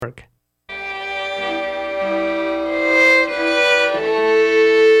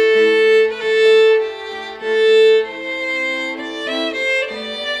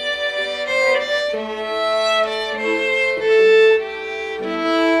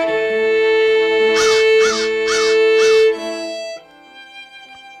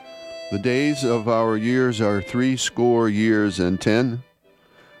The days of our years are 80 and 10,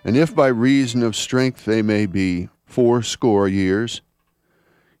 and if by reason of strength they may be 80 years,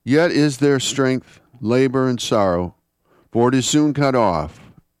 yet is their strength labor and sorrow, for it is soon cut off,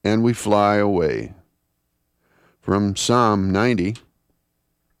 and we fly away. From Psalm 90.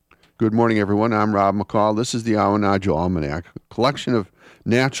 Good morning, everyone. I'm Rob McCall. This is the Awanadjo Almanac, a collection of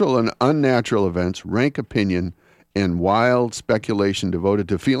natural and unnatural events, rank opinion, and wild speculation devoted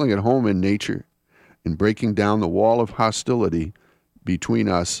to feeling at home in nature and breaking down the wall of hostility between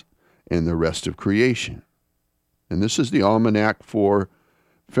us and the rest of creation. And this is the Almanac for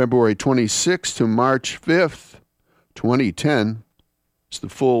February 26th to March 5th, 2010. It's the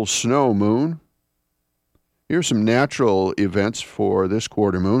full snow moon. Here's some natural events for this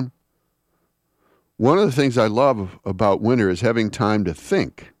quarter moon. One of the things I love about winter is having time to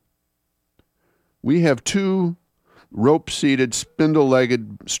think. We have two rope-seated,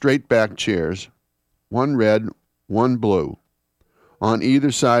 spindle-legged, straight-back chairs, one red, one blue, on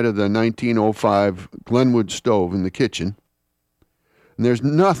either side of the 1905 Glenwood stove in the kitchen. And there's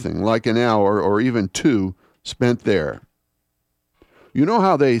nothing like an hour or even two spent there. You know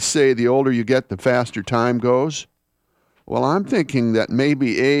how they say the older you get, the faster time goes? Well, I'm thinking that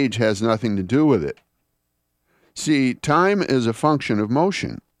maybe age has nothing to do with it. See, time is a function of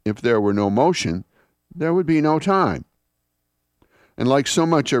motion. If there were no motion, there would be no time. And like so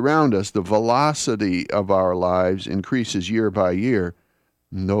much around us, the velocity of our lives increases year by year,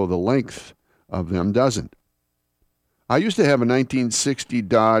 though the length of them doesn't. I used to have a 1960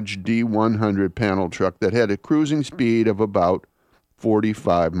 Dodge D100 panel truck that had a cruising speed of about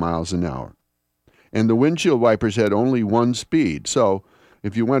 45 miles an hour. And the windshield wipers had only one speed, so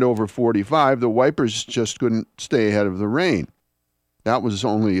if you went over 45, the wipers just couldn't stay ahead of the rain. That was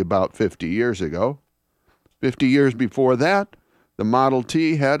only about 50 years ago. 50 years before that, the Model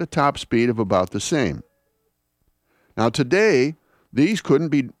T had a top speed of about the same. Now today, these couldn't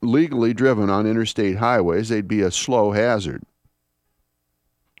be legally driven on interstate highways. They'd be a slow hazard.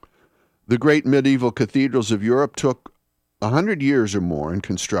 The great medieval cathedrals of Europe took 100 years or more in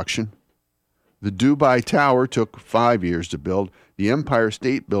construction. The Dubai Tower took 5 years to build. The Empire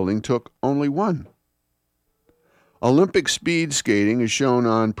State Building took only 1. Olympic speed skating is shown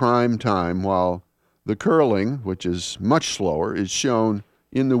on prime time, while the curling, which is much slower, is shown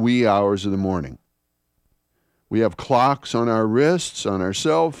in the wee hours of the morning. We have clocks on our wrists, on our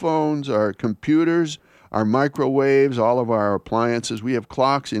cell phones, our computers, our microwaves, all of our appliances. We have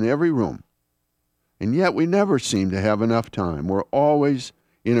clocks in every room. And yet we never seem to have enough time. We're always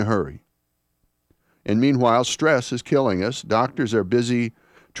in a hurry. And meanwhile, stress is killing us. Doctors are busy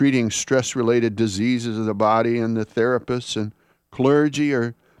treating stress-related diseases of the body, and the therapists and clergy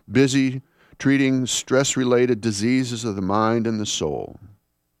are busy treating stress-related diseases of the mind and the soul.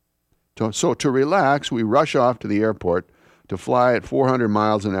 So to relax, we rush off to the airport to fly at 400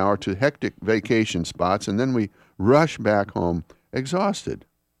 miles an hour to hectic vacation spots, and then we rush back home exhausted.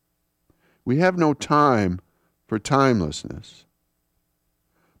 We have no time for timelessness.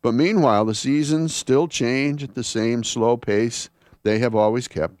 But meanwhile, the seasons still change at the same slow pace they have always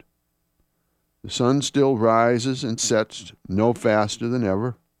kept. The sun still rises and sets no faster than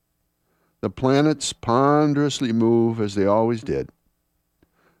ever. The planets ponderously move as they always did.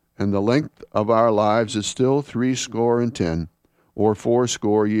 And the length of our lives is still 80 or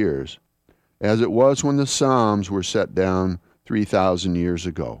 80 years, as it was when the Psalms were set down 3,000 years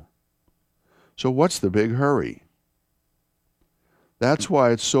ago. So what's the big hurry? That's why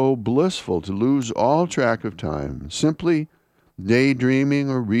it's so blissful to lose all track of time, simply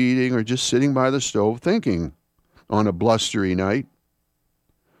daydreaming or reading or just sitting by the stove thinking on a blustery night.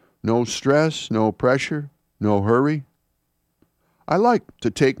 No stress, no pressure, no hurry. I like to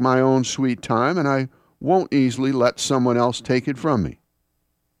take my own sweet time, and I won't easily let someone else take it from me.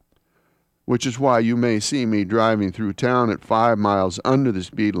 Which is why you may see me driving through town at 5 miles under the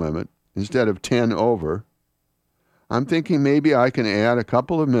speed limit instead of 10 over. I'm thinking maybe I can add a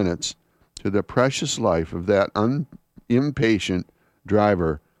couple of minutes to the precious life of that impatient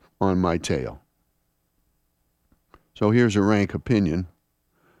driver on my tail. So here's a rank opinion.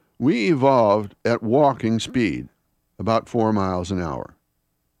 We evolved at walking speed, about 4 miles an hour.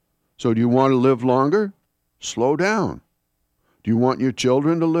 So do you want to live longer? Slow down. Do you want your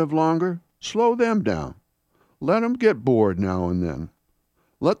children to live longer? Slow them down. Let them get bored now and then.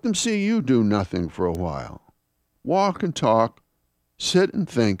 Let them see you do nothing for a while. Walk and talk, sit and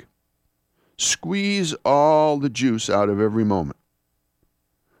think. Squeeze all the juice out of every moment.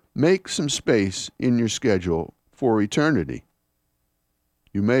 Make some space in your schedule for eternity.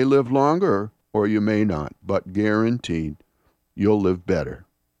 You may live longer or you may not, but guaranteed you'll live better.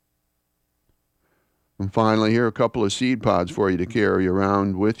 And finally, here are a couple of seed pods for you to carry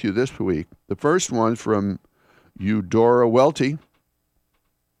around with you this week. The first one from Eudora Welty.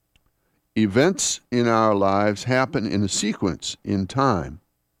 Events in our lives happen in a sequence in time,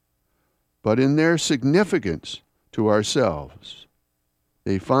 but in their significance to ourselves,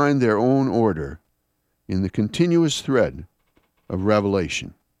 they find their own order in the continuous thread of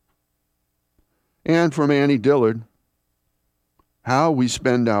revelation. And from Annie Dillard, how we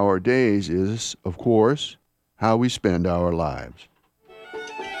spend our days is, of course, how we spend our lives.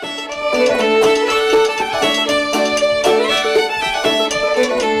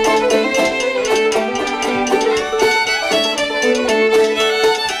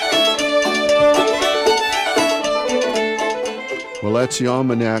 Well, that's the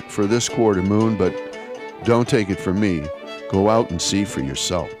almanac for this quarter moon, but don't take it from me. Go out and see for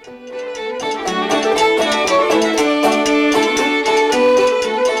yourself.